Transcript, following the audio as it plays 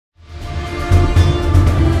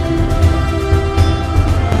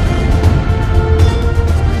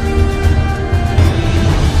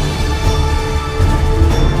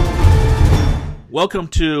Welcome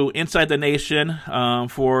to Inside the Nation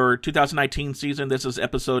for 2019 season. This is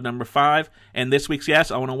episode number 5. And this week's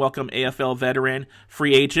guest, I want to welcome AFL veteran,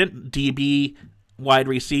 free agent, DB, wide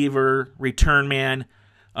receiver, return man,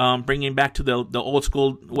 bringing back to the old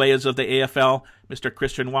school ways of the AFL, Mr.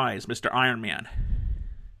 Christian Wise, Mr. Iron Man.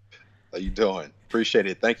 How you doing? Appreciate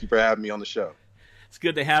it. Thank you for having me on the show. It's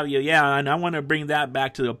good to have you. Yeah, and I want to bring that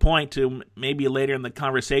back to the point to maybe later in the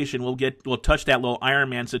conversation we'll touch that little Iron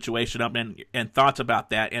Man situation up and thoughts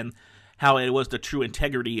about that and how it was the true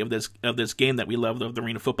integrity of this game that we love, of the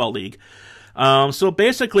Arena Football League. So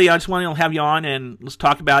basically, I just want to have you on and let's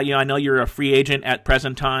talk about I know you're a free agent at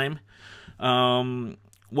present time.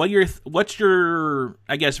 What's your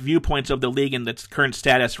I guess viewpoints of the league and its current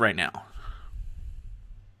status right now?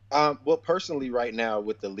 Well, personally, right now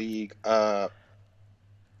with the league.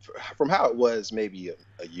 From how it was maybe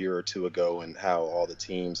a year or two ago and how all the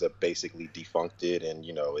teams have basically defuncted and,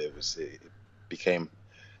 it became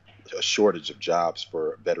a shortage of jobs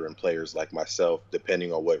for veteran players like myself,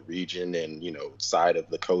 depending on what region and, side of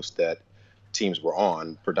the coast that teams were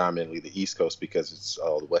on, predominantly the East Coast because it's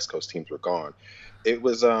all the West Coast teams were gone. It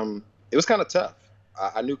was kind of tough.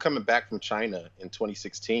 I knew coming back from China in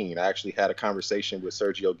 2016, I actually had a conversation with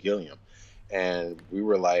Sergio Gilliam and we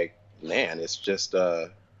were like, man, it's just,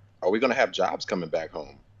 are we going to have jobs coming back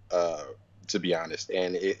home, to be honest?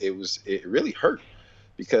 And it really hurt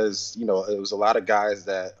because, it was a lot of guys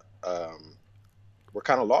that were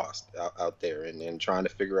kind of lost out there and trying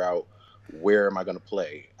to figure out where am I going to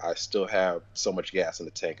play? I still have so much gas in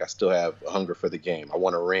the tank. I still have a hunger for the game. I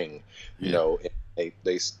want a ring, and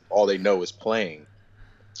they all they know is playing.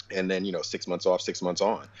 And then, 6 months off, 6 months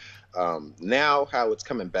on. Now how it's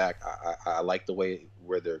coming back, I like the way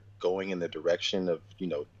where they're going in the direction of,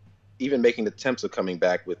 even making attempts of coming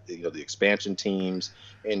back with the expansion teams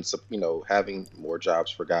and having more jobs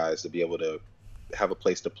for guys to be able to have a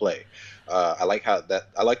place to play. I like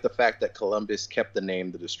the fact that Columbus kept the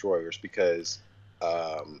name the Destroyers because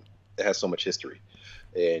it has so much history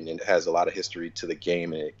and it has a lot of history to the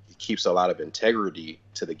game and it keeps a lot of integrity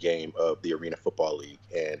to the game of the Arena Football League.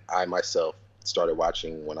 And I myself started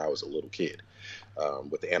watching when I was a little kid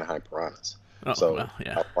with the Anaheim Piranhas. How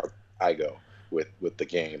far I go with the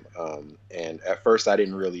game. And at first I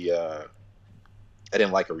didn't really, I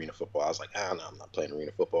didn't like arena football. I was like, no, I'm not playing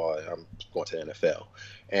arena football. I'm going to the NFL.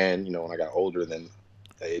 And, when I got older, then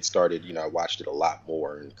it started, I watched it a lot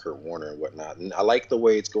more and Kurt Warner and whatnot. And I like the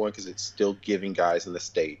way it's going because it's still giving guys in the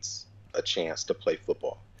States a chance to play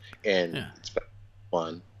football. And it's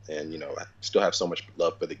fun. And, I still have so much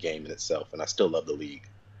love for the game in itself. And I still love the league.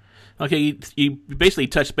 Okay, you basically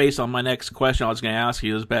touched base on my next question I was going to ask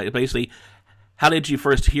you. Is basically, how did you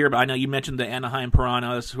first hear about? I know you mentioned the Anaheim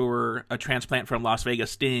Piranhas, who were a transplant from Las Vegas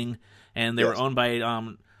Sting, and they were owned by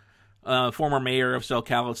former mayor of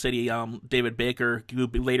SoCal City, David Baker, who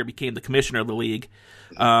later became the commissioner of the league.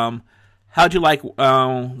 How'd you like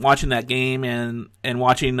watching that game and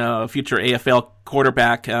watching future AFL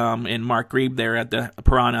quarterback in Mark Grebe there at the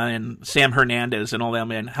Piranha and Sam Hernandez and all them?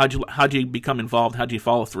 And how'd you become involved? How'd you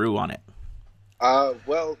follow through on it?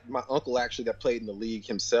 Well, my uncle actually that played in the league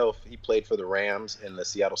himself. He played for the Rams and the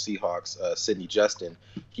Seattle Seahawks, Sidney Justin.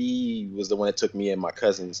 He was the one that took me and my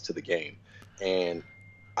cousins to the game. And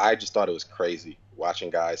I just thought it was crazy watching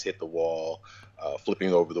guys hit the wall,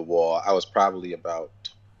 flipping over the wall. I was probably about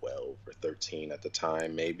 12 or 13 at the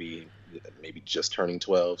time, maybe just turning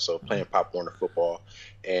 12. So playing Pop Warner football.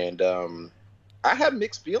 And I had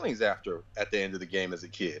mixed feelings at the end of the game as a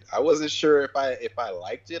kid. I wasn't sure if I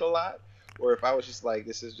liked it a lot, or if I was just like,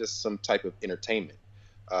 this is just some type of entertainment.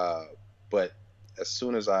 But as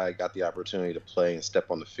soon as I got the opportunity to play and step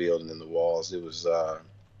on the field and in the walls, it was, I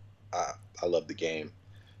loved the game,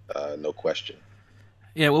 no question.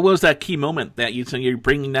 Yeah, what was that key moment that you're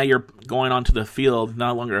bringing, now you're going onto the field,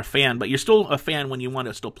 no longer a fan, but you're still a fan when you want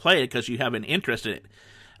to still play it because you have an interest in it.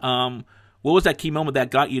 What was that key moment that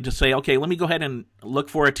got you to say, okay, let me go ahead and look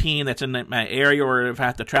for a team that's in my area, or if I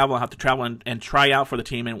have to travel, I'll have to travel and try out for the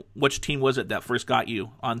team? And which team was it that first got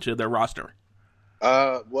you onto their roster?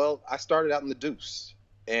 Well, I started out in the Deuce,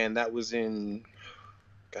 and that was in,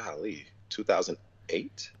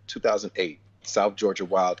 2008. South Georgia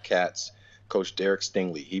Wildcats, Coach Derek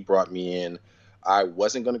Stingley. He brought me in. I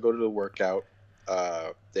wasn't going to go to the workout.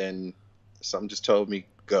 Then something just told me,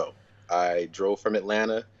 go. I drove from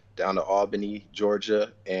Atlanta down to Albany,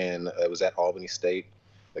 Georgia, and it was at Albany State.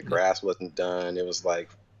 The grass wasn't done. It was like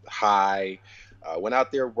high. Went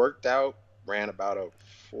out there, worked out, ran about a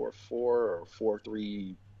 4.4 or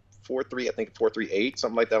 4.3, I think 4.38,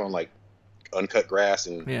 something like that on like uncut grass,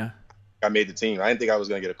 and I made the team. I didn't think I was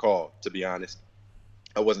going to get a call, to be honest.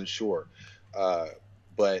 I wasn't sure. Uh,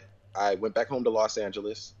 but I went back home to Los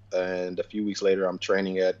Angeles, and a few weeks later, I'm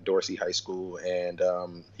training at Dorsey High School, and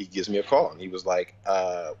he gives me a call, and he was like,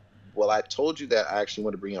 "Well, I told you that I actually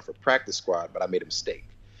wanted to bring you on for practice squad, but I made a mistake.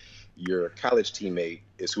 Your college teammate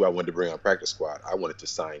is who I wanted to bring on practice squad. I wanted to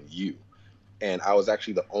sign you." And I was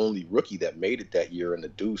actually the only rookie that made it that year in the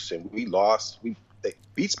Deuce, and we lost. They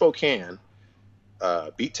beat Spokane,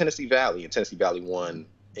 beat Tennessee Valley, and Tennessee Valley won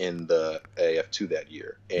in the AF2 that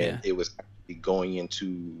year. And Yeah. it was actually going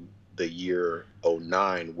into the year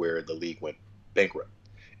 '09 where the league went bankrupt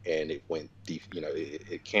and it went deep,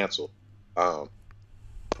 it canceled. Um,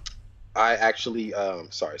 I actually,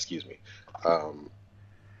 sorry, excuse me. I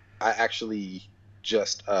actually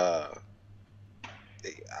just, I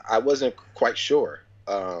wasn't quite sure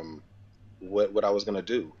what I was going to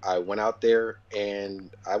do. I went out there and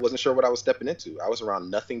I wasn't sure what I was stepping into. I was around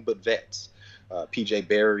nothing but vets. PJ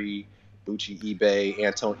Barry, Bucci eBay,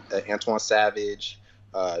 Antoine Savage,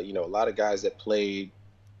 a lot of guys that played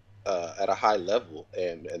at a high level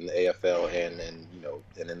and in the AFL and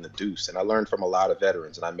in the Deuce. And I learned from a lot of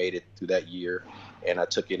veterans, and I made it through that year. And I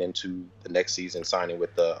took it into the next season, signing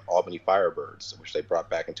with the Albany Firebirds, which they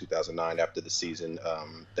brought back in 2009 after the season,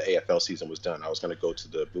 the AFL season was done. I was going to go to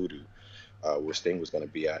the Voodoo, where Sting was going to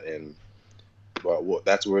be at, and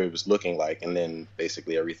that's where it was looking like. And then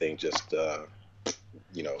basically everything just,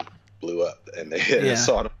 blew up, and they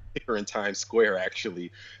saw it here in Times Square,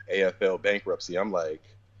 actually, AFL bankruptcy. I'm like,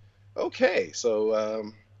 okay,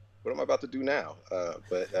 so what am I about to do now?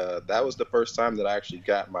 But that was the first time that I actually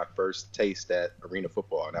got my first taste at arena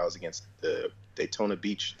football, and that was against the Daytona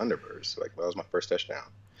Beach Thunderbirds. Like, that was my first touchdown.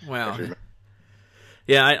 Wow.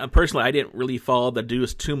 Yeah, I personally, I didn't really follow the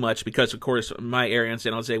Deuce too much because, of course, my area in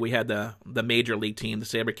San Jose, we had the major league team, the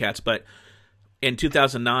SaberCats. But in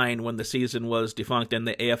 2009, when the season was defunct and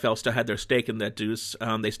the AFL still had their stake in that Deuce,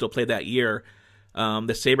 they still played that year. The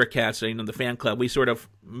SaberCats, the fan club, we sort of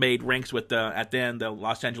made ranks with at then the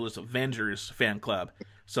Los Angeles Avengers fan club.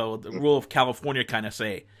 So the rule of California kind of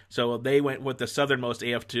say. So they went with the southernmost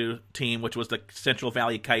AF2 team, which was the Central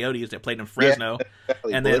Valley Coyotes that played in Fresno. Yeah,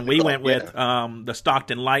 and then we went with the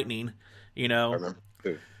Stockton Lightning, I remember.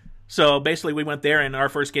 So basically we went there, and our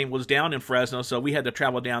first game was down in Fresno, so we had to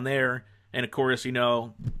travel down there. And, of course,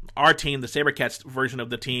 our team, the SaberCats version of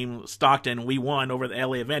the team, Stockton, we won over the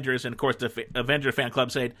LA Avengers. And, of course, the Avenger fan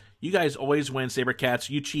club said, "You guys always win, SaberCats.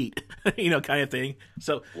 You cheat," kind of thing.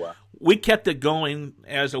 So we kept it going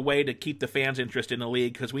as a way to keep the fans' interest in the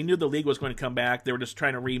league because we knew the league was going to come back. They were just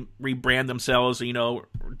trying to rebrand themselves,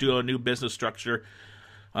 do a new business structure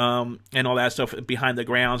and all that stuff behind the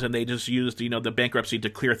grounds. And they just used, the bankruptcy to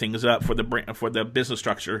clear things up for the business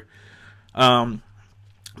structure.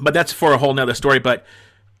 But that's for a whole nother story. But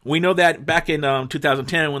we know that back in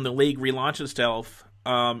 2010 when the league relaunched itself,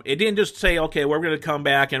 it didn't just say, okay, we're going to come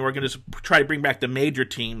back and we're going to try to bring back the major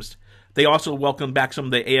teams. They also welcomed back some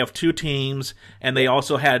of the AF2 teams, and they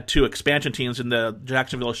also had 2 expansion teams in the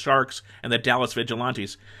Jacksonville Sharks and the Dallas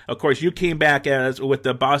Vigilantes. Of course, you came back with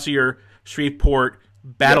the Bossier-Shreveport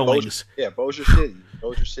Battlewings.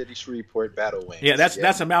 Bossier City Shreveport Battlewings. Yeah,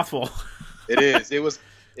 that's a mouthful. It is.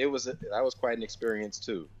 That was quite an experience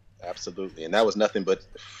too. Absolutely. And that was nothing but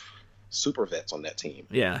super vets on that team.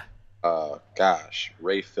 Yeah.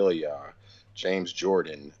 Ray Filliar, James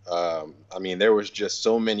Jordan. There was just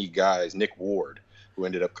so many guys. Nick Ward, who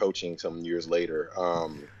ended up coaching some years later.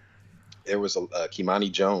 There was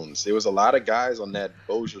Kimani Jones. There was a lot of guys on that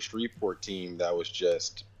Bossier-Shreveport team that was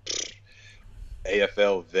just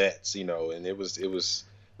AFL vets, and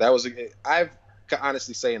I can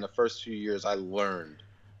honestly say in the first few years I learned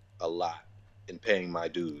a lot in paying my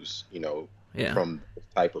dues, from the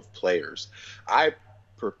type of players. I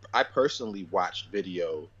personally watched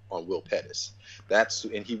video on Will Pettis.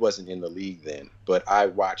 And he wasn't in the league then, but I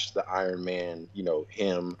watched the Iron Man,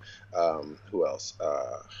 him, who else?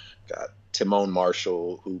 Timon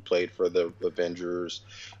Marshall, who played for the Avengers,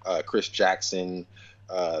 Chris Jackson.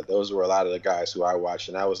 Those were a lot of the guys who I watched,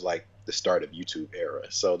 and I was like the start of YouTube era.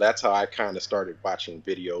 So that's how I kind of started watching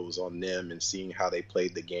videos on them and seeing how they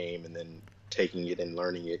played the game and then taking it and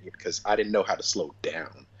learning it, because I didn't know how to slow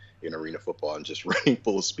down in arena football and just running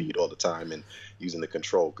full speed all the time and using the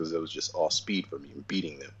control, because it was just all speed for me and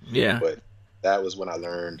beating them. Yeah. But that was when I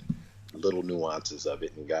learned little nuances of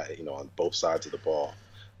it and got, on both sides of the ball.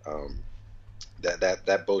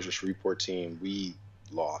 That Bossier-Shreveport team, we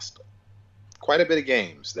lost quite a bit of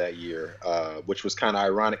games that year, which was kind of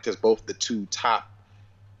ironic because both the 2 top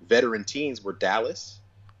veteran teams were Dallas,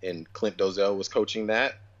 and Clint Dozell was coaching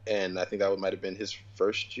that, and I think that might have been his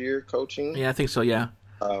first year coaching. Yeah, I think so, yeah.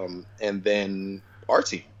 And then our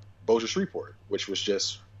team, Bossier-Shreveport, which was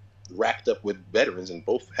just, racked up with veterans, and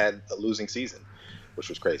both had a losing season, which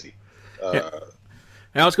was crazy. Yeah.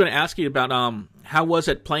 And I was going to ask you about how was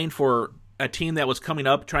it playing for a team that was coming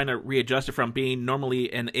up, trying to readjust it from being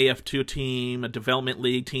normally an AF2 team, a development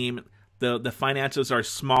league team. The finances are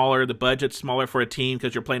smaller, the budget's smaller for a team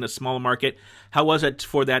because you're playing a smaller market. How was it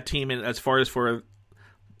for that team as far as for,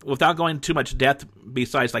 without going too much depth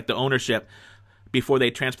besides like the ownership, before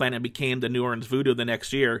they transplanted and became the New Orleans Voodoo the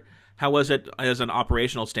next year? How was it as an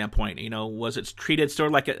operational standpoint? You know, was it treated sort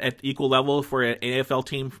of like at equal level for an AFL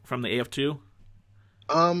team from the AF2?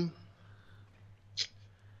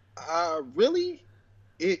 Really,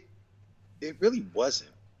 it really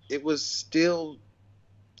wasn't. It was still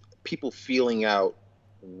people feeling out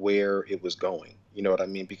where it was going. You know what I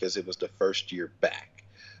mean? Because it was the first year back.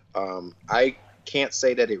 I can't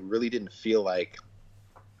say that it really didn't feel like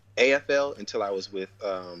AFL until I was with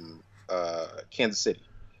Kansas City,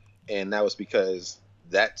 and that was because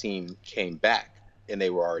that team came back and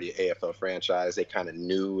they were already an AFL franchise. They kind of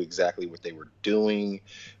knew exactly what they were doing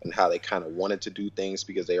and how they kind of wanted to do things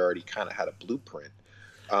because they already kind of had a blueprint.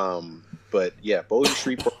 But yeah,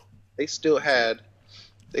 Bossier-Shreveport, they still had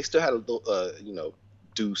a little,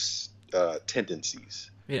 deuce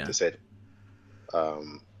tendencies, to say.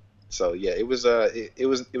 So yeah, it was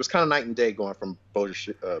kind of night and day going from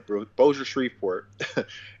Bossier-Shreveport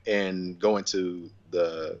and going to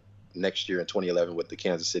the next year in 2011 with the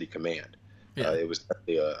Kansas City Command. Yeah. It was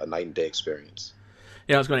definitely a night and day experience.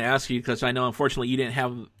 Yeah, I was going to ask you because I know unfortunately you didn't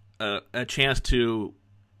have a chance to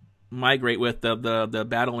migrate with the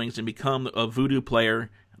Battlewings and become a Voodoo player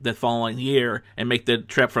the following year and make the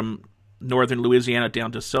trip from northern Louisiana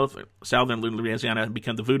down to southern Louisiana and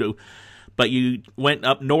become the Voodoo. But you went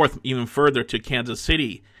up north even further to Kansas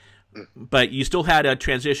City. But you still had a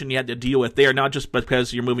transition you had to deal with there, not just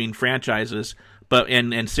because you're moving franchises but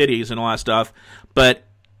and cities and all that stuff, but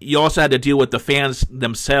you also had to deal with the fans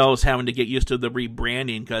themselves having to get used to the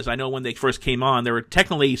rebranding, because I know when they first came on, they were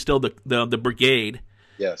technically still the brigade.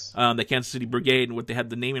 Yes. The Kansas City Brigade, and what they had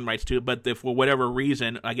the naming rights to, but for whatever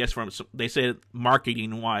reason, I guess they said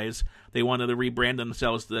marketing-wise, they wanted to rebrand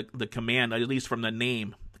themselves the Command, at least from the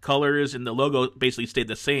name. The colors and the logo basically stayed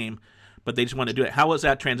the same, but they just wanted to do it. How was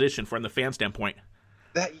that transition from the fan standpoint?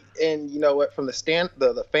 And you know what? From the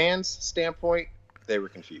fans' standpoint, they were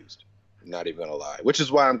confused. Not even gonna lie, which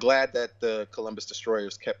is why I'm glad that the Columbus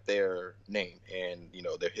Destroyers kept their name and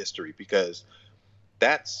their history, because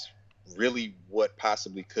that's really what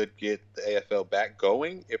possibly could get the AFL back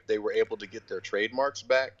going if they were able to get their trademarks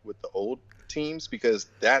back with the old teams, because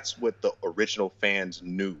that's what the original fans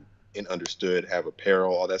knew and understood, have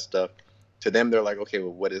apparel, all that stuff. To them, they're like, okay,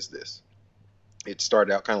 well, what is this? It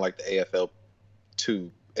started out kind of like the AFL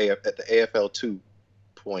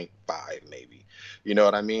 2.5 maybe. You know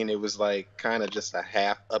what I mean? It was like kind of just a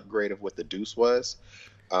half upgrade of what the Deuce was.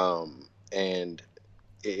 And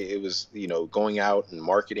it was, going out and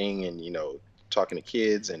marketing and, talking to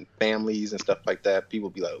kids and families and stuff like that. People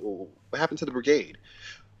would be like, well, what happened to the brigade?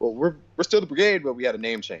 Well, we're still the brigade, but we had a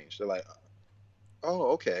name change. They're like,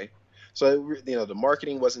 oh, okay. So, the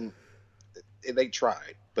marketing wasn't, they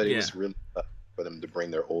tried, but it was really tough for them to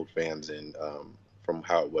bring their old fans in from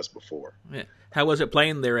how it was before. Yeah. How was it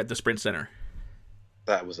playing there at the Sprint Center?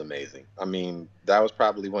 That was amazing. I mean, that was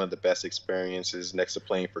probably one of the best experiences next to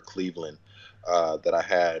playing for Cleveland that I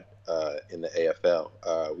had in the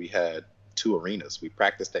AFL. We had 2 arenas. We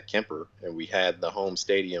practiced at Kemper, and we had the home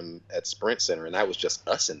stadium at Sprint Center, and that was just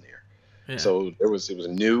us in there. Yeah. So it was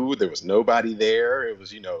new. There was nobody there. It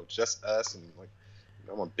was, just us, and like,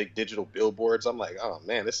 I'm on big digital billboards. I'm like, oh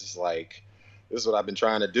man, this is what I've been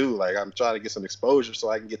trying to do. Like, I'm trying to get some exposure so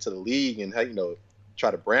I can get to the league and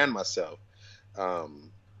try to brand myself.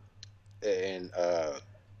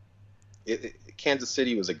 Kansas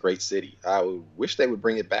City was a great city. I wish they would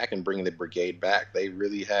bring it back and bring the brigade back. They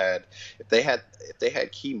really had, if they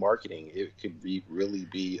had key marketing, it could really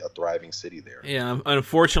be a thriving city there. Yeah,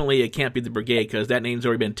 unfortunately, it can't be the brigade because that name's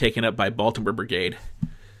already been taken up by Baltimore Brigade.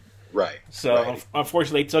 Right. So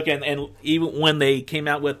unfortunately, it took and even when they came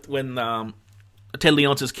out when Ted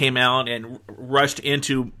Leonsis came out and rushed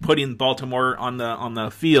into putting Baltimore on the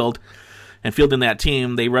field and fielding that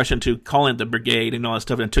team, they rushed into calling it the brigade and all that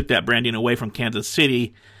stuff and took that branding away from Kansas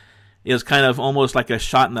City. It was kind of almost like a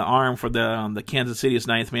shot in the arm for the Kansas City's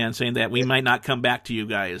ninth man, saying that we might not come back to you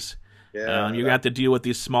guys. Yeah, you're going to have to deal with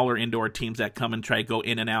these smaller indoor teams that come and try to go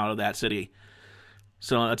in and out of that city.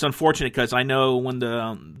 So it's unfortunate because I know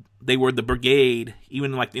when they were the brigade,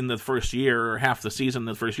 even like in the first year or half the season,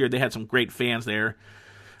 the first year, they had some great fans there.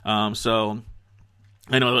 So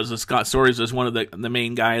I know it was Scott Soares is one of the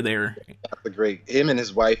main guy there. That's a great him and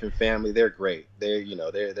his wife and family. They're great.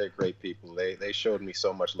 They're great people. They showed me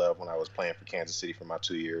so much love when I was playing for Kansas City for my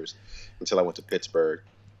 2 years until I went to Pittsburgh.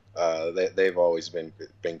 They've always been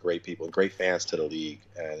great people, great fans to the league,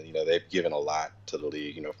 and they've given a lot to the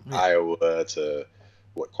league. From Iowa to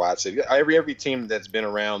Quad City, every team that's been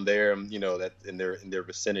around there, that in their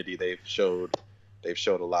vicinity, they've showed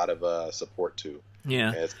a lot of support to. Yeah,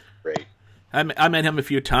 and it's great. I met him a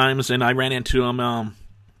few times, and I ran into him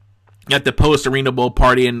at the post Arena Bowl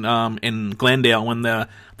party in Glendale when the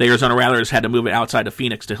Arizona Rattlers had to move it outside of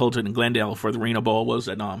Phoenix to Hilton and Glendale for the Arena Bowl. Was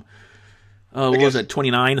it what was it,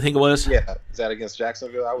 29? I think it was. Yeah, is that against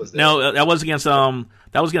Jacksonville? I was there. No, that was against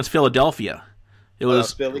Philadelphia. It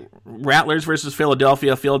was Philly? Rattlers versus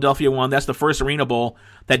Philadelphia. Philadelphia won. That's the first Arena Bowl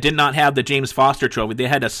that did not have the James Foster Trophy. They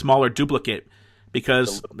had a smaller duplicate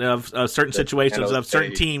because of certain situations of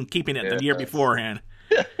certain team keeping it the year beforehand.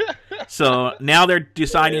 So now they're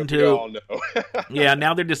deciding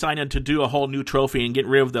now they're deciding to do a whole new trophy and get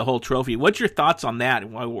rid of the whole trophy. What's your thoughts on that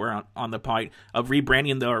while we're on the point of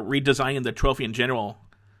redesigning the trophy in general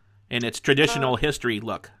and its traditional history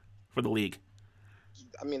look for the league?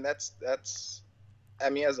 I mean, that's as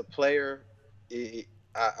a player,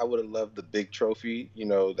 I would have loved the big trophy,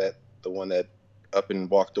 that the one that up and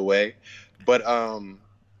walked away. But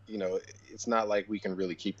it's not like we can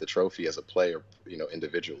really keep the trophy as a player,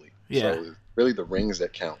 individually. Yeah. So really the rings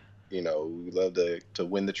that count. We love to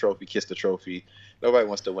win the trophy, kiss the trophy. Nobody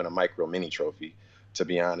wants to win a micro mini trophy, to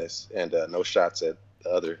be honest. And no shots at the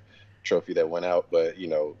other trophy that went out. But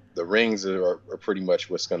the rings are pretty much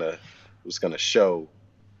what's gonna show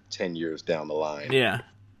 10 years down the line. Yeah.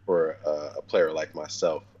 For a player like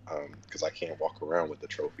myself, because I can't walk around with the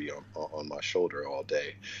trophy on my shoulder all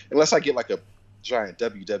day, unless I get like a giant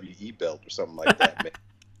WWE belt or something like that. Man.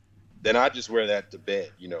 Then I just wear that to bed,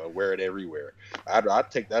 and wear it everywhere. I'd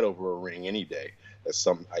take that over a ring any day. That's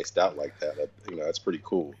something iced out like that. That's pretty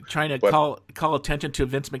cool. Trying to call attention to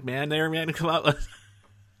Vince McMahon there, man. Come out.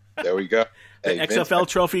 There we go. The XFL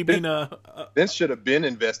trophy being Vince should have been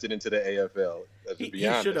invested into the AFL. He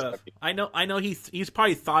should have. I know he's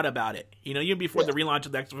probably thought about it. Even before the relaunch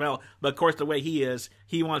of the XFL. But of course, the way he is,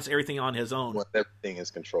 he wants everything on his own. He wants everything in his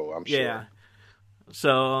control. I'm sure. Yeah.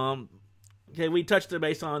 So, okay, we touched the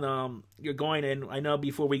base on you're going, and I know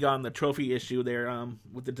before we got on the trophy issue there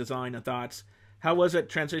with the design and thoughts. How was it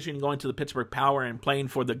transitioning going to the Pittsburgh Power and playing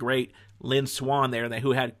for the great Lynn Swann there,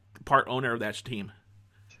 who had part owner of that team?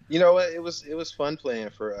 It was fun playing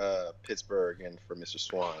for Pittsburgh and for Mr.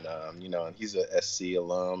 Swann. And he's a SC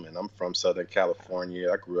alum, and I'm from Southern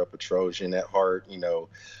California. I grew up a Trojan at heart.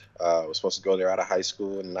 I was supposed to go there out of high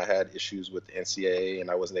school, and I had issues with the NCAA,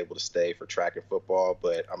 and I wasn't able to stay for track and football.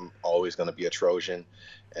 But I'm always going to be a Trojan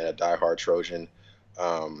and a diehard Trojan.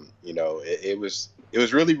 It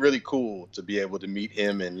was really, really cool to be able to meet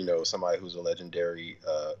him and somebody who's a legendary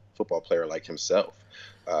football player like himself.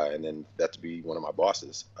 And then that to be one of my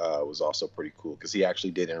bosses was also pretty cool because he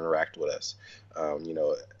actually did interact with us.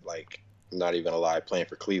 Like, I'm not even gonna lie, playing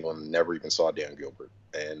for Cleveland, never even saw Dan Gilbert,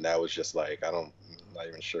 and that was just like I'm not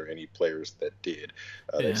even sure any players that did.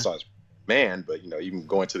 They saw his man, but even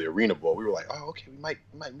going to the Arena Bowl, we were like, oh, okay, we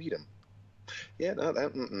might meet him. Yeah,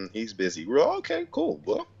 no, he's busy. We're okay, cool,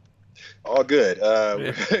 well, all good.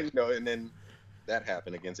 And then that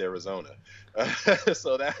happened against Arizona,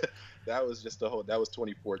 so that was just that was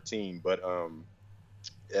 2014. But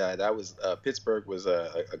that was Pittsburgh was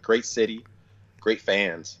a great city, great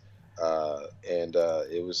fans, and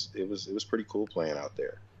it was pretty cool playing out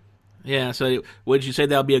there. Yeah. So would you say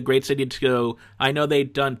that would be a great city to go? I know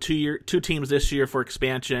they've done two teams this year for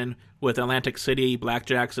expansion with Atlantic City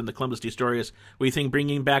Blackjacks and the Columbus Destroyers. What do you think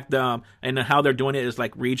bringing back and how they're doing it is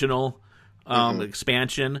like regional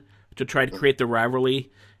expansion to try to create the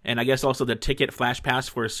rivalry? And I guess also the ticket flash pass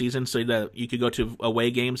for a season so that you could go to away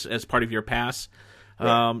games as part of your pass.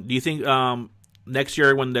 Yeah. Do you think next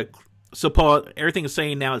year when Paul, everything is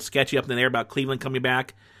saying now it's sketchy up in the air about Cleveland coming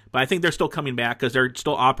back, but I think they're still coming back because they're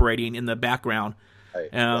still operating in the background.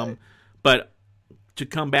 Right. But to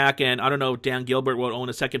come back, and I don't know if Dan Gilbert will own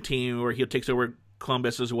a second team or he takes over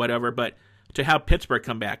Columbus or whatever, but to have Pittsburgh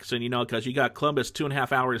come back. So, because you got Columbus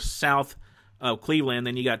 2.5 hours south of Cleveland,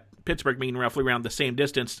 then you got Pittsburgh being roughly around the same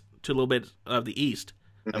distance to a little bit of the east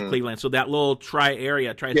of Cleveland. So that little tri-state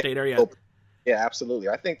area. Yeah, absolutely.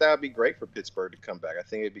 I think that would be great for Pittsburgh to come back. I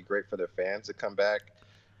think it'd be great for their fans to come back,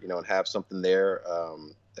 and have something there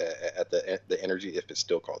at the Energy, if it's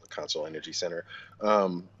still called the Console Energy Center.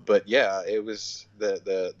 But yeah, it was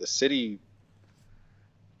the city.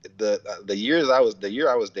 The year I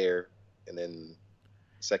was there, and then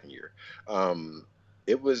second year,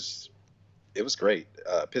 it was great.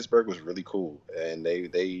 Pittsburgh was really cool, and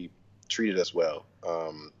they treated us well,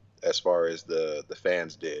 as far as the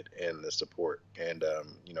fans did and the support. And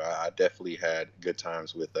I definitely had good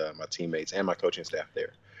times with my teammates and my coaching staff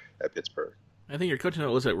there at Pittsburgh. I think your coaching,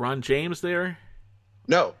 was it Ron James there?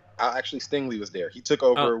 No, actually Stingley was there. He took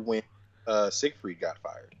over when Siegfried got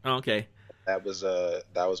fired. Oh, okay. That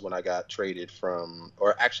was when I got traded from,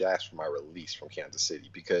 or actually I asked for my release from Kansas City,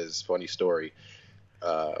 because funny story,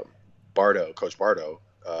 Coach Bardo,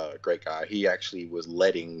 great guy, he actually was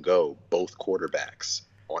letting go both quarterbacks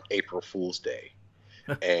on April Fool's Day.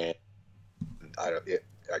 And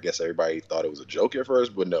I guess everybody thought it was a joke at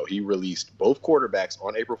first, but no, he released both quarterbacks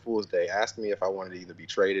on April Fool's Day, asked me if I wanted to either be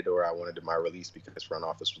traded or I wanted my release, because his front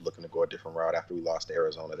office was looking to go a different route after we lost to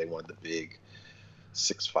Arizona. They wanted the big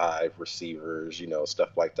 6'5" receivers,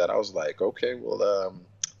 stuff like that. I was like, okay, well,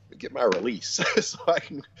 get my release so I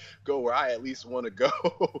can go where I at least want to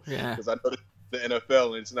go. Yeah. Because I know the NFL,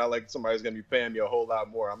 and it's not like somebody's going to be paying me a whole lot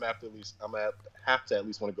more. I'm gonna have to at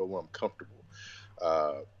least want to go where I'm comfortable.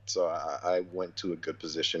 So I went to a good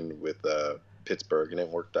position with Pittsburgh, and it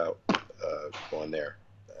worked out going there.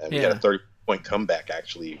 And we had a 30-point comeback,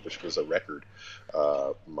 actually, which was a record.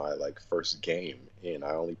 My first game, and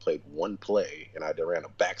I only played one play, and I ran a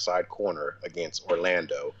backside corner against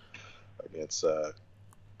Orlando, against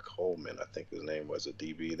Coleman, I think his name was, a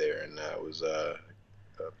DB there, and that was a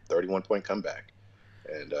 31-point comeback,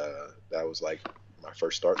 and that was my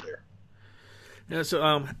first start there. Yeah,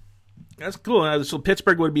 so that's cool. So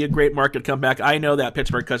Pittsburgh would be a great market to come back. I know that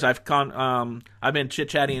Pittsburgh, because I've been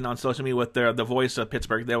chit-chatting on social media with the voice of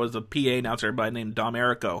Pittsburgh. There was a PA announcer by the name Dom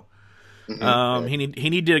Errico. Mm-hmm.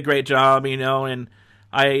 He did a great job, and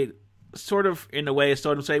I sort of, in a way,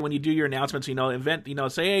 sort of say, when you do your announcements,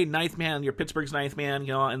 say, hey, ninth man, you're Pittsburgh's ninth man,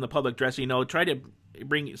 in the public dress, try to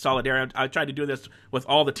bring solidarity. I tried to do this with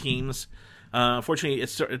all the teams. Unfortunately, it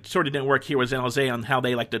sort of didn't work here with San Jose on how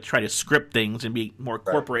they like to try to script things and be more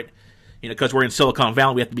corporate. Because we're in Silicon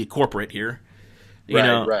Valley, we have to be corporate here.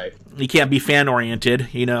 Right. You can't be fan oriented,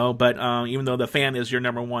 but even though the fan is your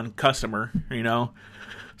number one customer,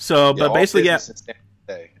 So, but basically,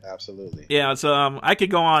 absolutely. Yeah, so I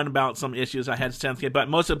could go on about some issues I had since, but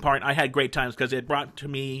most of the part, I had great times because it brought to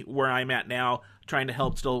me where I'm at now, trying to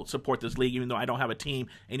help still support this league, even though I don't have a team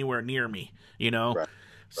anywhere near me, Right.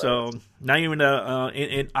 So not even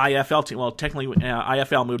in IFL team. Well, technically,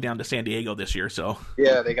 IFL moved down to San Diego this year. So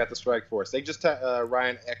yeah, they got the strike force. They just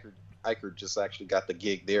Ryan Eichert just actually got the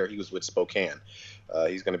gig there. He was with Spokane.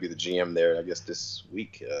 He's going to be the GM there, I guess, this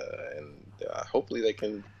week, and hopefully they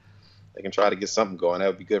can try to get something going. That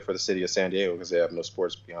would be good for the city of San Diego because they have no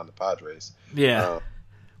sports beyond the Padres. Yeah.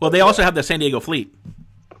 Well, they also have the San Diego Fleet.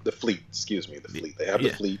 The Fleet. They have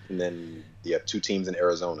the Fleet, and then you have two teams in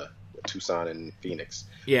Arizona, Tucson and Phoenix.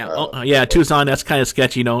 Yeah, Tucson, that's kind of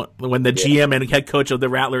sketchy, when the GM and head coach of the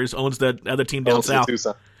Rattlers owns the other team down south.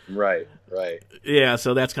 Tucson. Right. Yeah,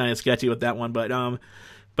 so that's kind of sketchy with that one,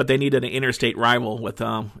 but they needed an interstate rival with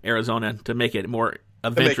Arizona to make it more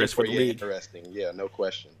adventurous for the league. Interesting, yeah, no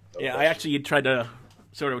question. I actually tried to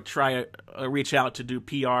reach out to do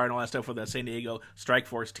PR and all that stuff for the San Diego Strike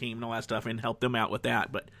Force team and all that stuff and help them out with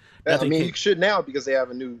that, but you should now because they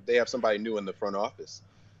have somebody new in the front office.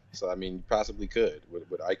 So you possibly could with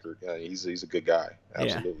Eichert. He's a good guy.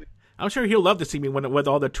 Absolutely. Yeah. I'm sure he'll love to see me with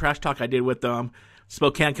all the trash talk I did with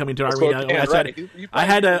Spokane coming to our arena.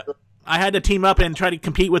 I had to team up and try to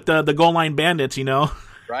compete with the goal line bandits.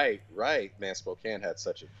 Right. Man, Spokane had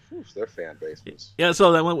such their fan base was. Yeah.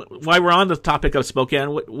 So while we're on the topic of Spokane,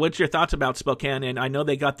 what's your thoughts about Spokane? And I know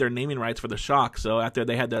they got their naming rights for the Shock. So after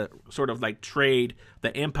they had to sort of trade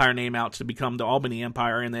the Empire name out to become the Albany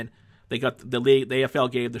Empire, and then they got the league. The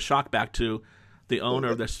AFL gave the Shock back to the owner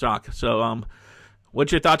of the Shock. So,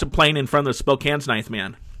 what's your thoughts of playing in front of Spokane's ninth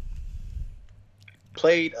man?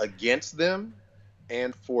 Played against them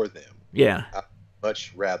and for them. Yeah, I'd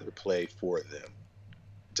much rather play for them.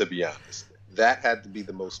 To be honest, that had to be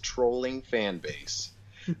the most trolling fan base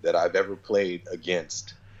that I've ever played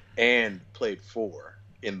against and played for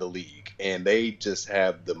in the league, and they just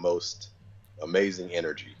have the most amazing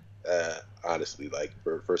energy. Honestly,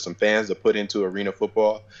 for some fans to put into arena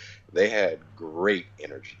football, they had great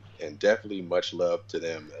energy, and definitely much love to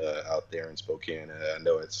them out there in Spokane. I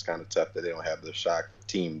know it's kind of tough that they don't have the Shock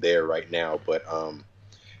team there right now, but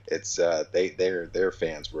it's their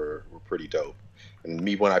fans were pretty dope. And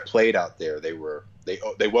me, when I played out there, they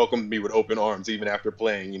welcomed me with open arms, even after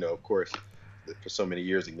playing, of course, for so many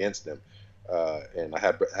years against them. And I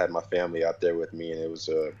had my family out there with me, and it was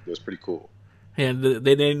pretty cool. And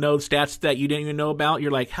they didn't know stats that you didn't even know about. You're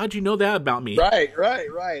like, how'd you know that about me? Right.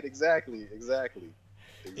 Exactly.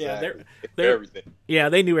 Yeah, exactly. they're Everything. yeah,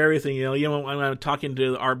 they knew everything. When I'm talking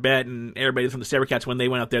to our bet and everybody from the Sabercats when they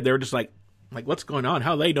went out there, they were just like, what's going on?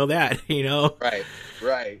 How do they know that? Right,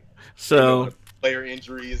 right. They know So the player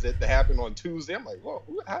injuries that happened on Tuesday. I'm like, well,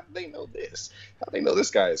 how do they know this? How do they know this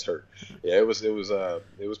guy is hurt? Yeah, it was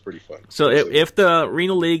pretty fun. So if the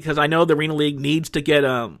Renal League, because I know the Renal League needs to get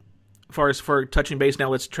as far as for touching base now,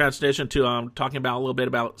 let's transition to talking about a little bit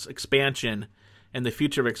about expansion and the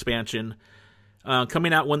future of expansion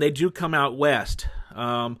coming out when they do come out west.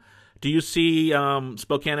 Do you see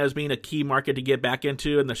Spokane as being a key market to get back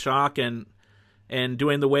into in the Shock and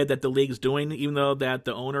doing the way that the league's doing, even though that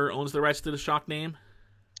the owner owns the rights to the Shock name?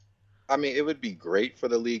 I mean, it would be great for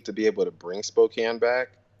the league to be able to bring Spokane back,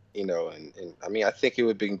 and I mean, I think it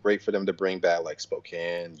would be great for them to bring back like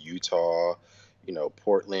Spokane, Utah,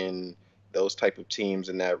 Portland, those type of teams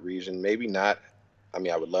in that region. Maybe not. I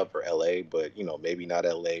mean, I would love for LA, but maybe not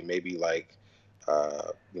LA. Maybe like,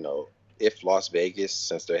 if Las Vegas,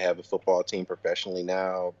 since they have a football team professionally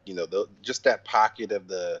now, just that pocket of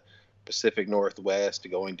the Pacific Northwest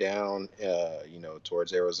going down,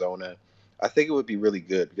 towards Arizona. I think it would be really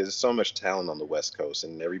good because there's so much talent on the West Coast,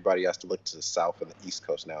 and everybody has to look to the South and the East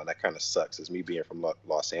Coast now, and that kind of sucks. As me being from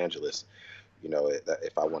Los Angeles,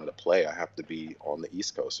 if I wanted to play, I have to be on the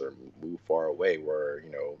East Coast or move far away where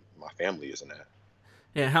my family isn't at.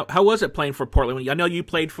 Yeah, how was it playing for Portland? I know you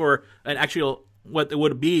played for an actual what it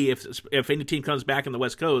would be if any team comes back in the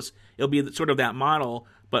West Coast, it'll be sort of that model,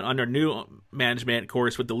 but under new management, of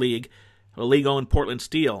course, with the league owned Portland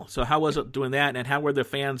Steel. So how was it doing that, and how were the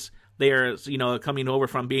fans there? Coming over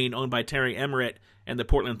from being owned by Terry Emmerich and the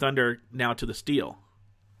Portland Thunder now to the Steel.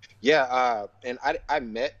 Yeah, and I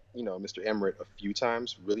met Mr. Emmerich a few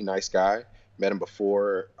times. Really nice guy. Met him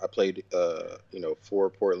before I played, for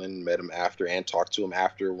Portland. Met him after and talked to him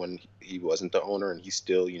after when he wasn't the owner, and he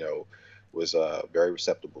still, was very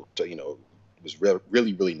receptive to, was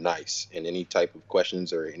really, really nice. And any type of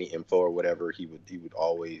questions or any info or whatever, he would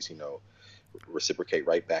always, reciprocate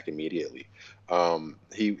right back immediately.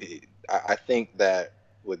 I think that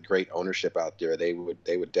with great ownership out there, they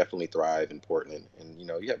would definitely thrive in Portland. And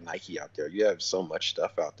you have Nike out there. You have so much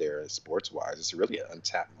stuff out there sports wise. It's really an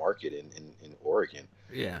untapped market in Oregon.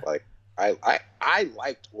 Yeah. Like I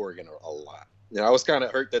liked Oregon a lot. I was kind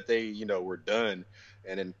of hurt that they were done.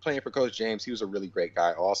 And then playing for Coach James, he was a really great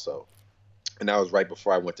guy also. And that was right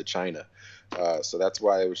before I went to China. So that's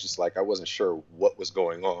why it was just like I wasn't sure what was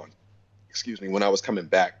going on. When I was coming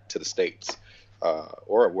back to the States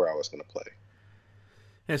or where I was going to play.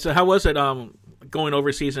 And so how was it going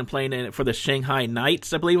overseas and playing in it for the Shainghai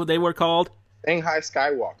Knights, I believe what they were called? Shanghai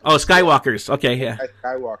Skywalkers. Oh, Skywalkers. Okay, yeah. Shanghai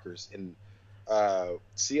Skywalkers. And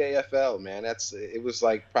CAFL, man, it was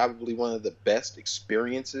like probably one of the best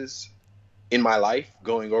experiences in my life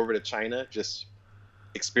going over to China, just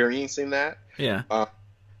experiencing that. Yeah.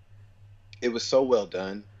 It was so well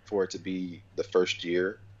done for it to be the first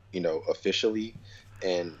year, officially,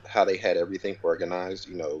 and how they had everything organized.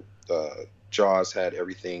 Jaws had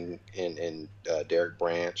everything in Derek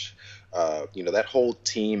Branch. That whole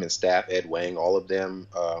team and staff, Ed Wang, all of them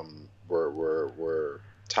were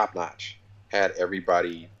top notch. Had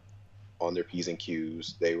everybody on their P's and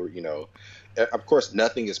Q's. They were, of course,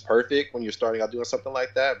 nothing is perfect when you're starting out doing something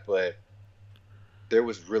like that, but there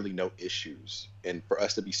was really no issues. And for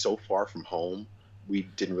us to be so far from home, we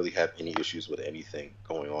didn't really have any issues with anything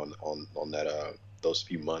going on that those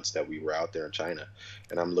few months that we were out there in China.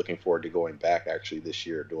 And I'm looking forward to going back actually this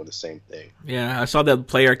year doing the same thing. Yeah, I saw the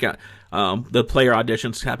player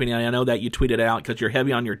auditions happening. I know that you tweeted out because you're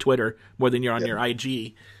heavy on your Twitter more than you're on your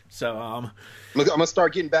IG. So I'm gonna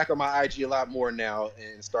start getting back on my IG a lot more now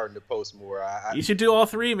and starting to post more. You should do all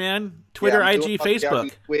three, man. Twitter, IG, Facebook. I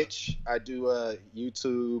do Twitch. I do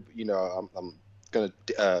YouTube. I'm gonna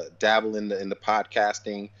dabble in the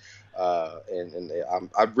podcasting. And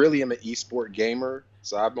I really am an esport gamer,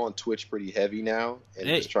 so I'm on Twitch pretty heavy now, and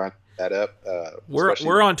just trying to put that up.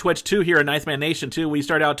 We're on Twitch too here at Ninth Man Nation too. We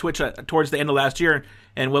started out Twitch towards the end of last year,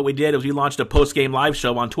 and what we did is we launched a post game live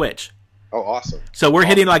show on Twitch. Oh, awesome! So we're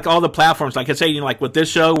hitting like all the platforms. Like I say, like with this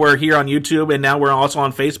show, we're here on YouTube, and now we're also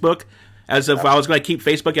on Facebook. As if I was going to keep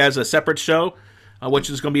Facebook as a separate show, which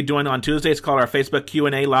is going to be doing on Tuesday. It's called our Facebook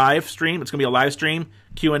Q&A live stream. It's going to be a live stream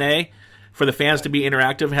Q&A for the fans to be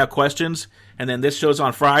interactive and have questions. And then this show's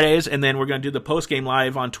on Fridays, and then we're going to do the post-game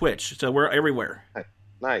live on Twitch. So we're everywhere.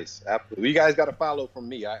 Nice. Absolutely. You guys got to follow from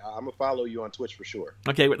me. I'm going to follow you on Twitch for sure.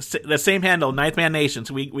 Okay, the same handle, Ninth Man Nation.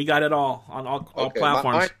 So we got it all on all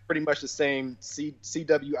platforms. Mine's pretty much the same,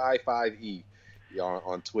 CWI5E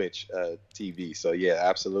on Twitch TV. So, yeah,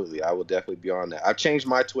 absolutely. I will definitely be on that. I've changed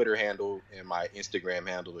my Twitter handle and my Instagram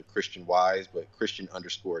handle is Christian Wise, but Christian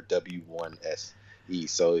underscore W1SE.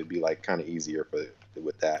 So it'd be like kind of easier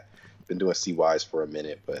with that. Been doing C Wise for a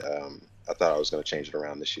minute, but I thought I was going to change it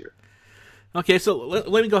around this year. Okay, so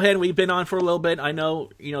let me go ahead. We've been on for a little bit. I know,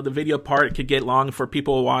 the video part could get long for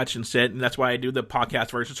people to watch and sit, and that's why I do the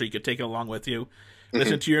podcast version, so you could take it along with you.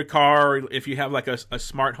 Listen to your car, or if you have like a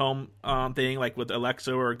smart home thing, like with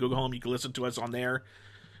Alexa or Google Home, you can listen to us on there,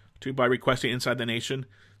 too, by requesting Inside the Nation.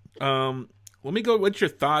 Let me go with your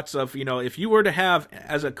thoughts of, if you were to have,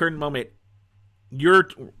 as a current moment, your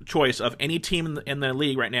choice of any team in the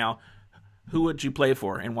league right now, who would you play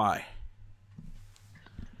for and why?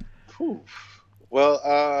 Well,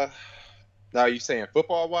 now are you saying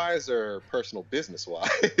football wise or personal business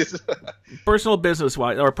wise? Personal business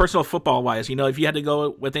wise or personal football wise. If you had to go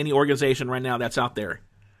with any organization right now that's out there.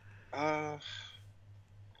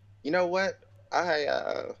 You know what?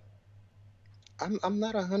 I'm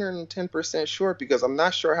not 110% sure because I'm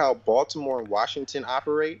not sure how Baltimore and Washington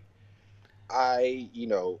operate.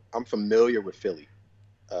 I'm familiar with Philly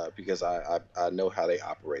because I know how they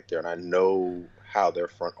operate there, and I know how their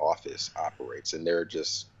front office operates, and they're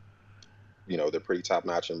just, they're pretty top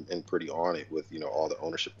notch and pretty on it with, all the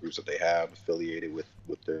ownership groups that they have affiliated with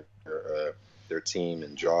their team,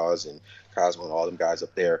 and Jaws and Cosmo and all them guys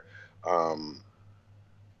up there.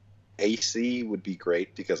 AC would be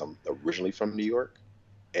great because I'm originally from New York,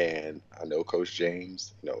 and I know Coach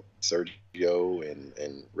James, Sergio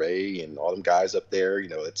and Ray and all them guys up there.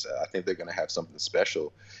 I think they're going to have something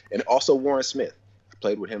special, and also Warren Smith.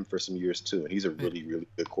 Played with him for some years too, and he's a really, really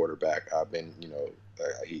good quarterback. I've been,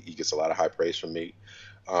 he gets a lot of high praise from me.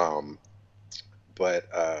 But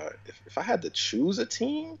if I had to choose a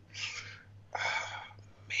team,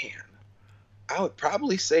 man, I would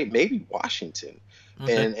probably say maybe Washington,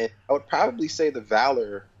 and I would probably say the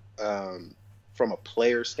Valor from a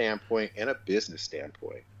player standpoint and a business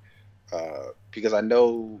standpoint, because I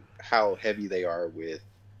know how heavy they are with.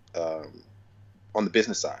 On the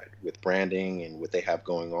business side with branding and what they have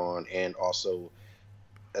going on, and also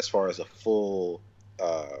as far as a full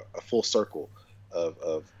circle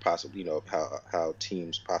of possibly, of how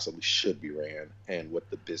teams possibly should be ran, and what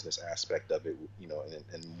the business aspect of it,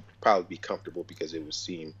 and probably be comfortable because it would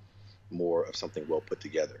seem more of something well put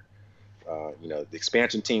together. The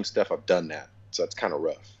expansion team stuff, I've done that, so it's kind of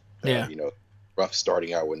rough. Yeah. Rough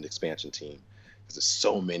starting out with an expansion team because there's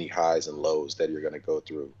so many highs and lows that you're going to go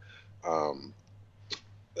through.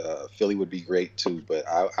 Philly would be great too, but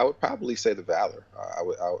I would probably say the Valor.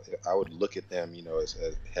 I would look at them, as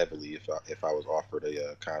heavily if I was offered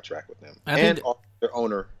a contract with them. And their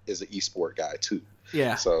owner is an esport guy too.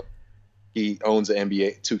 Yeah. So he owns an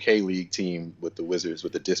NBA 2K League team with the Wizards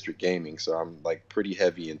with the District Gaming. So I'm like pretty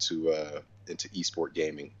heavy into esport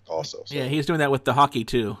gaming also. So. Yeah, he's doing that with the hockey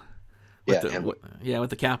too. With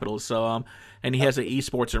the Capitals. So and he has an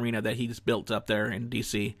esports arena that he's built up there in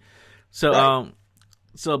DC. So right.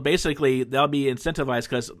 So basically, they'll be incentivized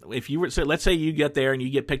because if you were, so let's say you get there and you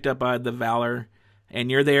get picked up by the Valor,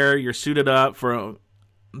 and you're there, you're suited up for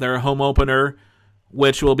their home opener,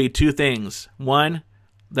 which will be two things: one,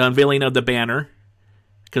 the unveiling of the banner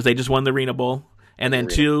because they just won the Arena Bowl, and then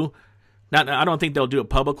two, I don't think they'll do it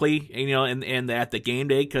publicly, and at the game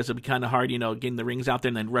day because it'll be kind of hard, getting the rings out there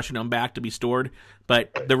and then rushing them back to be stored.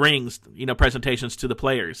 But the rings, presentations to the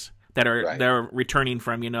players that are they're returning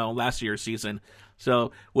from last year's season.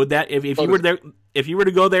 So would that if you were there, if you were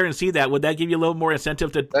to go there and see that, would that give you a little more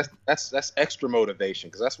incentive to? That's extra motivation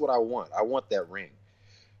because that's what I want. I want that ring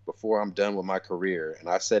before I'm done with my career, and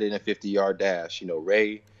I set it in a 50-yard dash.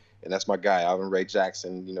 Ray, and that's my guy, Alvin Ray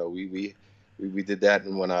Jackson. We did that,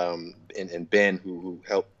 and when and Ben who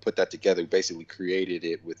helped put that together basically created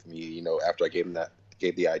it with me. After I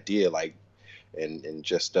gave the idea, and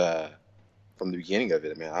just from the beginning of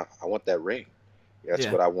it, man, I want that ring. That's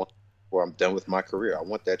what I want. Before I'm done with my career, I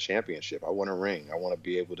want that championship. I want a ring. I want to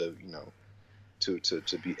be able to,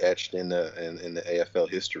 to be etched in the AFL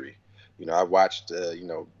history. I watched,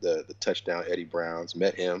 the touchdown Eddie Brown's,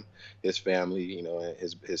 met him, his family, and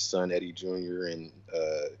his son Eddie Jr. and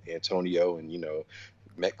Antonio, and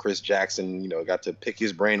met Chris Jackson. Got to pick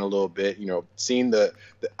his brain a little bit. Seeing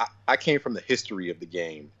I came from the history of the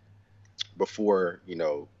game before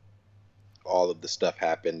all of the stuff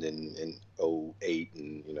happened in 08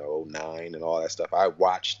 and 09 and all that stuff. I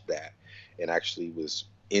watched that and actually was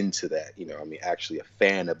into that. Actually a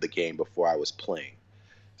fan of the game before I was playing.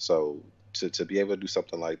 So to be able to do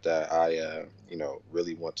something like that, I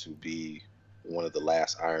really want to be one of the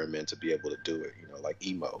last Ironmen to be able to do it. Like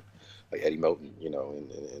Emo, like Eddie Moten,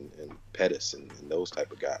 and Pettis and those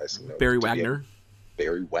type of guys. Barry Wagner.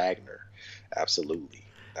 Barry Wagner, absolutely.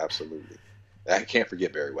 I can't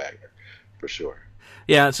forget Barry Wagner, for sure.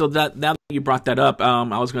 Yeah, so that now that you brought that up,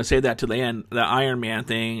 I was going to say that to the end, the Iron Man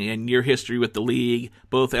thing and your history with the league,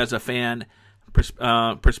 both as a fan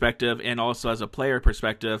perspective and also as a player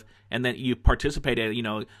perspective, and then you participated.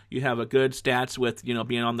 You have a good stats with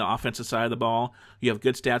being on the offensive side of the ball. You have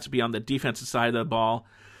good stats to be on the defensive side of the ball,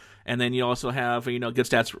 and then you also have good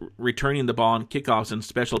stats returning the ball and kickoffs and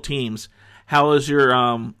special teams. How is your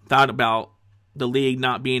thought about the league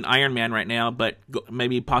not being Iron Man right now, but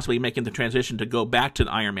maybe possibly making the transition to go back to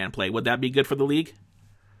the Iron Man play? Would that be good for the league?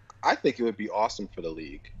 I think it would be awesome for the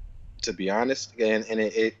league, to be honest, and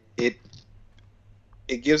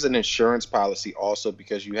it gives an insurance policy also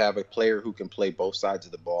because you have a player who can play both sides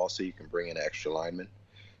of the ball, so you can bring in an extra lineman,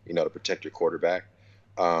 to protect your quarterback.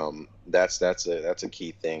 That's a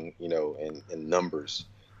key thing, in numbers.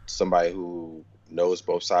 Somebody who knows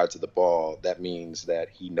both sides of the ball, that means that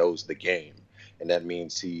he knows the game, and that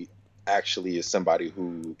means he actually is somebody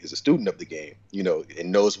who is a student of the game,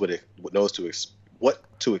 and knows what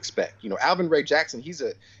to expect. Alvin Ray Jackson, he's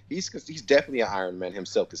definitely an Iron Man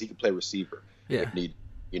himself because he can play receiver if need,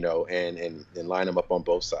 and line him up on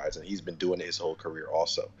both sides, and he's been doing it his whole career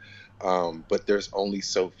also. But there's only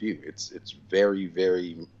so few. It's very,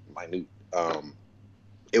 very minute.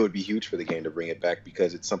 It would be huge for the game to bring it back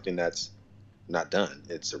because it's something that's not done.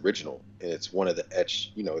 It's original, and it's one of the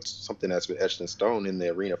it's something that's been etched in stone in the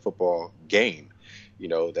arena football game.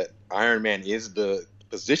 That Iron Man is the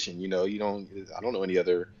position. I don't know any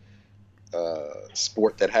other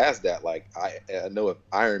sport that has that. Like I know of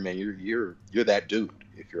Iron Man, you're that dude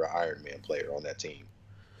if you're an Iron Man player on that team.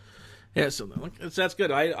 Yeah, so that's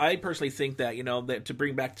good. I personally think that that to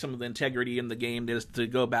bring back some of the integrity in the game is to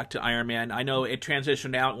go back to Iron Man. I know it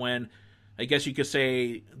transitioned out when I guess you could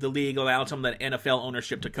say the league allowed some of the NFL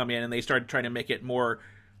ownership to come in, and they started trying to make it more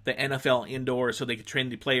the NFL indoors so they could train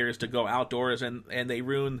the players to go outdoors, and they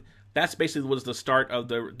ruined. That's basically was the start of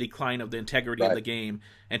the decline of the integrity of the game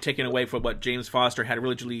and taken away from what James Foster had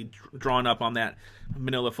originally drawn up on that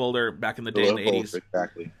manila folder back in the day in the 80s.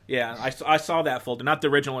 Exactly. Yeah, I saw that folder, not the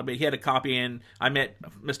original one, but he had a copy, and I met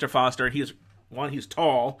Mr. Foster, and he's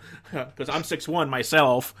tall because I'm 6'1"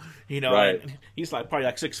 myself, right. And he's probably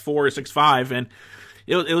like 6'4" or 6'5", and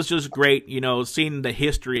it was just great, seeing the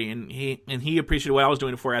history, and he appreciated what I was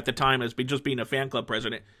doing for at the time as just being a fan club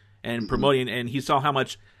president and promoting, and he saw how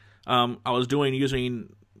much I was doing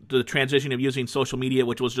using the transition of using social media,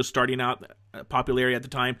 which was just starting out popularity at the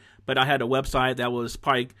time. But I had a website that was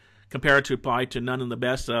probably comparative to none of the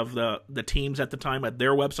best of the teams at the time at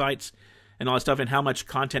their websites and all that stuff, and how much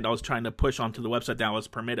content I was trying to push onto the website that was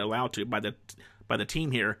allowed to by the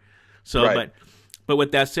team here. So, right. but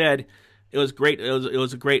with that said, it was great. It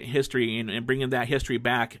was a great history, and bringing that history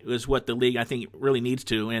back is what the league I think really needs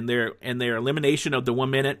to. And their elimination of the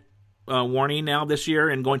 1 minute warning now this year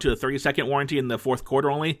and going to the 30-second warranty in the fourth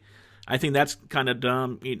quarter only, I think that's kind of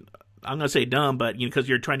dumb. I'm going to say dumb, but because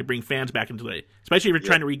you're trying to bring fans back into it, especially if you're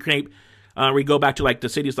trying to recreate, go back to like the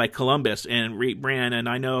cities like Columbus and rebrand. And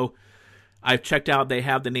I know I've checked out; they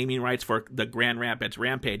have the naming rights for the Grand Rapids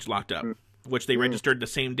Rampage locked up, which they registered the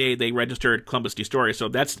same day they registered Columbus Destroyer. So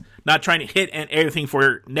that's not trying to hit and everything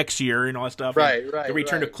for next year and all that stuff. Right. The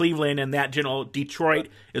return to Cleveland and that general Detroit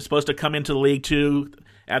is supposed to come into the league too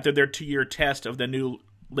after their 2-year test of the new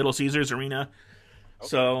Little Caesars Arena. Okay.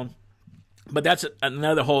 So, but that's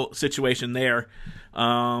another whole situation there.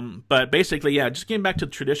 But basically, yeah, just getting back to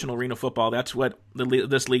traditional arena football, that's what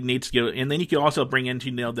this league needs to get. And then you can also bring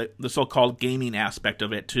into the so-called gaming aspect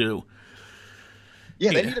of it too.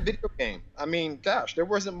 Yeah, they need a video game. I mean, gosh, there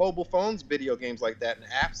wasn't mobile phones video games like that and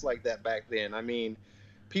apps like that back then. I mean,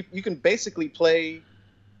 you can basically play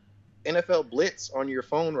NFL Blitz on your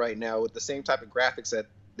phone right now with the same type of graphics that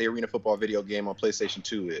the Arena Football video game on PlayStation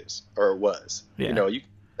 2 is or was. Yeah. You can do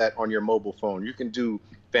that on your mobile phone. You can do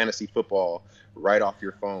fantasy football right off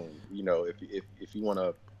your phone. If you want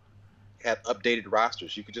to have updated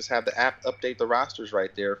rosters, you could just have the app update the rosters right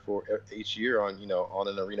there for each year on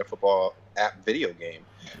an Arena Football app video game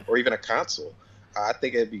or even a console. I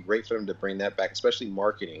think it'd be great for them to bring that back, especially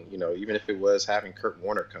marketing, even if it was having Kurt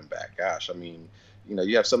Warner come back. Gosh, I mean,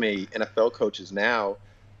 you have so many NFL coaches now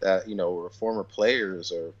that, or former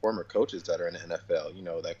players or former coaches that are in the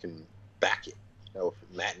NFL, that can back it.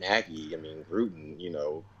 Matt Nagy,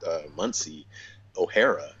 Gruden, Muncie,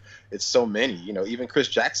 O'Hara. It's so many, even Chris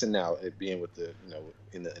Jackson now being with the,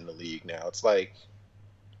 in the league now. It's like,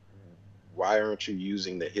 why aren't you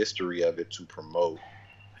using the history of it to promote?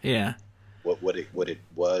 Yeah. What it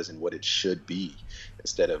was and what it should be,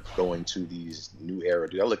 instead of going to these new era.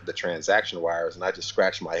 Dude, I look at the transaction wires and I just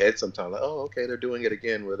scratch my head sometimes. Like, oh, okay, they're doing it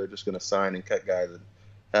again, where they're just going to sign and cut guys that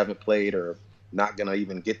haven't played or not going to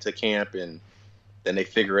even get to camp, and then they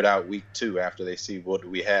figure it out week 2 after they see what do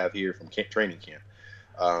we have here from training camp,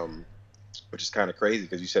 which is kind of crazy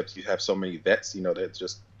because you have so many vets, that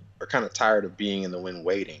just are kind of tired of being in the wind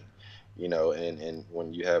waiting, and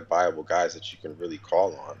when you have viable guys that you can really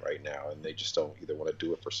call on right now, and they just don't either want to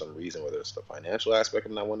do it for some reason, whether it's the financial aspect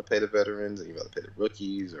of not wanting to pay the veterans, and you got to pay the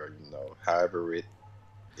rookies, or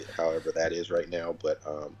however that is right now. But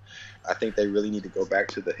I think they really need to go back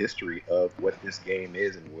to the history of what this game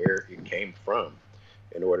is and where it came from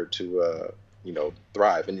in order to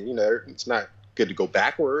thrive. And it's not good to go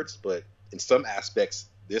backwards, but in some aspects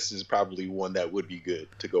this is probably one that would be good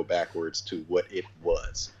to go backwards to what it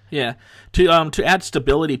was. Yeah, to add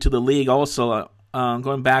stability to the league. Also,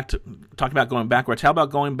 going back to talking about going backwards. How about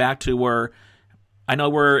going back to where I know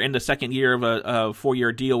we're in the second year of a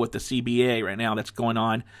 4-year deal with the CBA right now that's going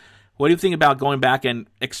on. What do you think about going back and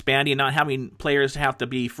expanding, not having players have to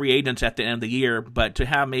be free agents at the end of the year, but to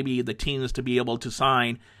have maybe the teams to be able to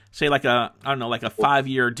sign, say like a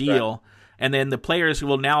 5-year deal, and then the players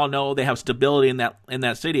will now know they have stability in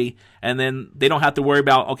that city, and then they don't have to worry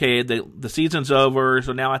about, okay, the season's over,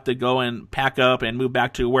 so now I have to go and pack up and move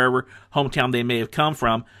back to wherever hometown they may have come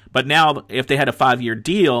from. But now if they had a 5-year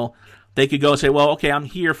deal, they could go and say, well, okay, I'm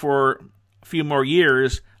here for a few more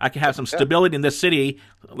years. I can have some stability in this city,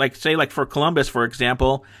 like for Columbus, for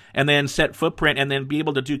example, and then set footprint and then be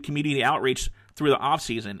able to do community outreach through the off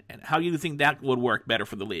season. And how do you think that would work better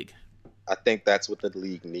for the league? I think that's what the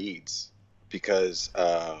league needs because,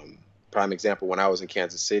 prime example, when I was in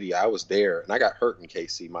Kansas City, I was there and I got hurt in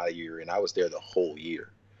KC my year, and I was there the whole year.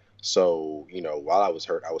 So, while I was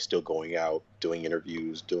hurt, I was still going out, doing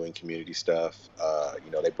interviews, doing community stuff.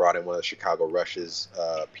 They brought in one of the Chicago Rush's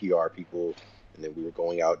PR people, and then we were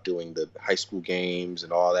going out doing the high school games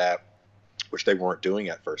and all that, which they weren't doing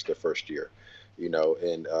at their first year,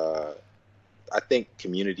 and I think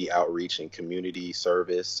community outreach and community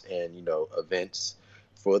service and, events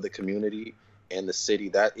for the community and the city,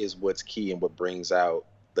 that is what's key and what brings out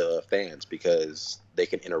the fans, because they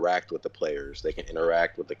can interact with the players, they can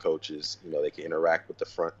interact with the coaches, they can interact with the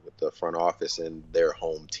front office and their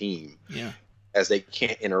home team, as they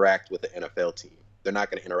can't interact with the NFL team. They're not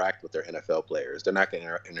going to interact with their NFL players. They're not going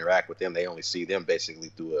to interact with them. They only see them basically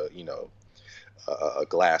through a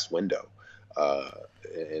glass window,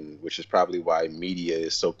 and which is probably why media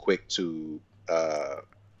is so quick to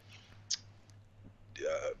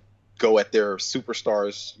go at their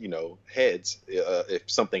superstars, heads if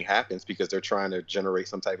something happens, because they're trying to generate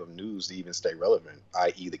some type of news to even stay relevant,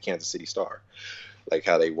 i.e. the Kansas City Star, like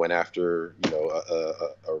how they went after,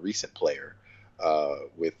 a recent player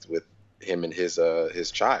with him and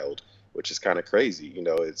his child, which is kind of crazy.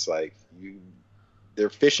 It's like they're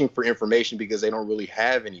fishing for information because they don't really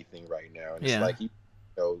have anything right now. And it's like, you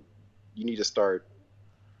need to start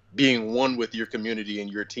being one with your community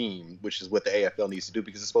and your team, which is what the AFL needs to do,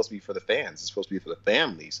 because it's supposed to be for the fans. It's supposed to be for the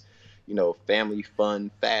families, family,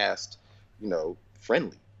 fun, fast,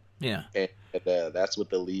 friendly. Yeah. And that's what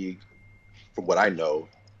the league, from what I know,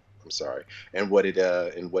 and what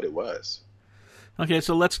it was. Okay,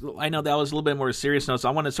 so I know that was a little bit more serious note, so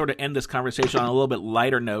I want to sort of end this conversation on a little bit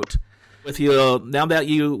lighter note with you. Now that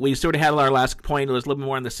we sort of had our last point, it was a little bit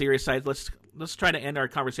more on the serious side. Let's try to end our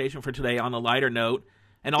conversation for today on a lighter note.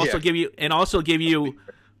 And also give you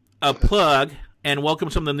a plug and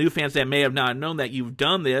welcome some of the new fans that may have not known that you've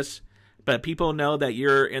done this, but people know that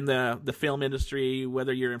you're in the film industry,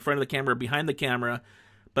 whether you're in front of the camera or behind the camera.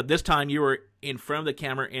 But this time you were in front of the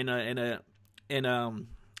camera in a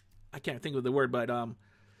I can't think of the word, but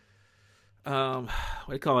what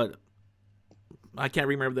do you call it? I can't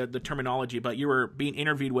remember the terminology, but you were being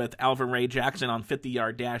interviewed with Alvin Ray Jackson on 50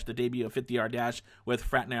 Yard Dash, the debut of 50 Yard Dash with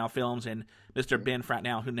Fraternale Films and Mr. Ben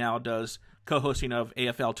Fraternale, who now does co-hosting of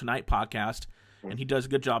AFL Tonight podcast, and he does a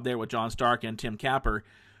good job there with John Stark and Tim Capper.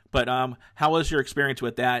 But how was your experience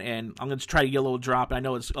with that? And I'm going to try to get a little drop. I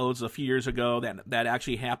know it was a few years ago that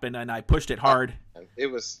actually happened, and I pushed it hard. It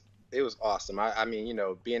was awesome. I mean,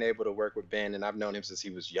 being able to work with Ben, and I've known him since he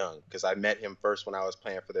was young, because I met him first when I was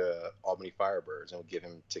playing for the Albany Firebirds and would give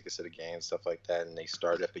him tickets to the game, stuff like that. And they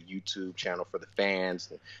started up a YouTube channel for the fans.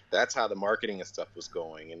 And that's how the marketing and stuff was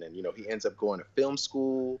going. And then, he ends up going to film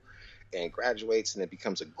school and graduates and then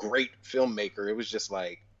becomes a great filmmaker. It was just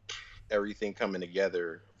like everything coming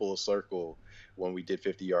together full circle when we did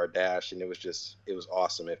 50 Yard Dash. And it was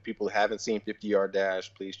awesome. If people haven't seen 50 Yard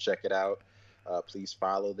Dash, please check it out. Please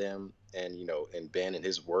follow them, and and Ben and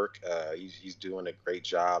his work. He's doing a great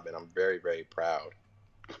job, and I'm very, very proud.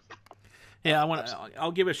 Yeah,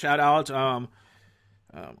 I'll give a shout out.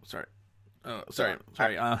 Sorry.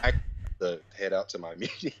 to head out to my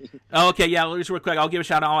meeting. Oh, okay, yeah. Just real quick, I'll give a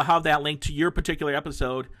shout out. I'll have that link to your particular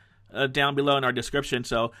episode down below in our description.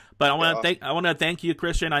 So, but I want to thank you,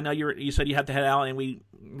 Christian. I know you said you had to head out, and we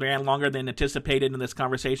ran longer than anticipated in this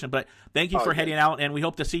conversation. But thank you for heading out, and we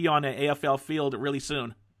hope to see you on the AFL field really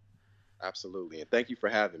soon. Absolutely, and thank you for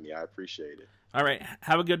having me. I appreciate it. All right,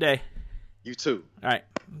 have a good day. You too. All right,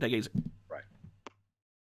 take it easy.